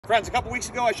Friends, a couple weeks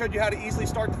ago I showed you how to easily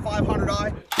start the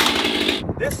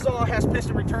 500i. This saw has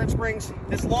piston return springs.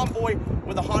 This Lawn Boy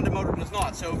with a Honda motor does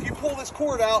not. So if you pull this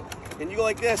cord out and you go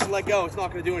like this and let go, it's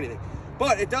not going to do anything.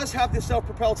 But it does have this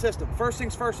self-propelled system. First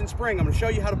things first, in spring, I'm going to show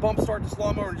you how to bump start this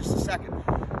lawnmower in just a second.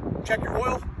 Check your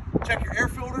oil, check your air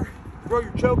filter, throw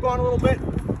your choke on a little bit,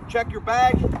 check your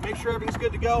bag, make sure everything's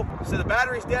good to go. So the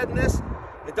battery's dead in this.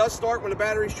 It does start when the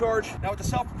battery's charged. Now with the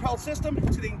self-propelled system,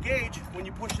 it's going to engage when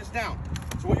you push this down.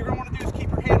 So what you're going to want to do is keep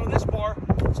your hand on this bar,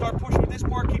 start pushing with this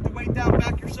bar, keep the weight down,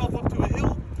 back yourself up to a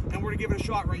hill, and we're going to give it a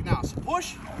shot right now. So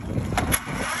push.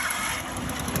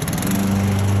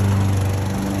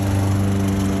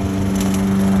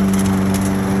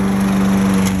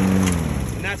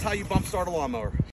 And that's how you bump start a lawnmower.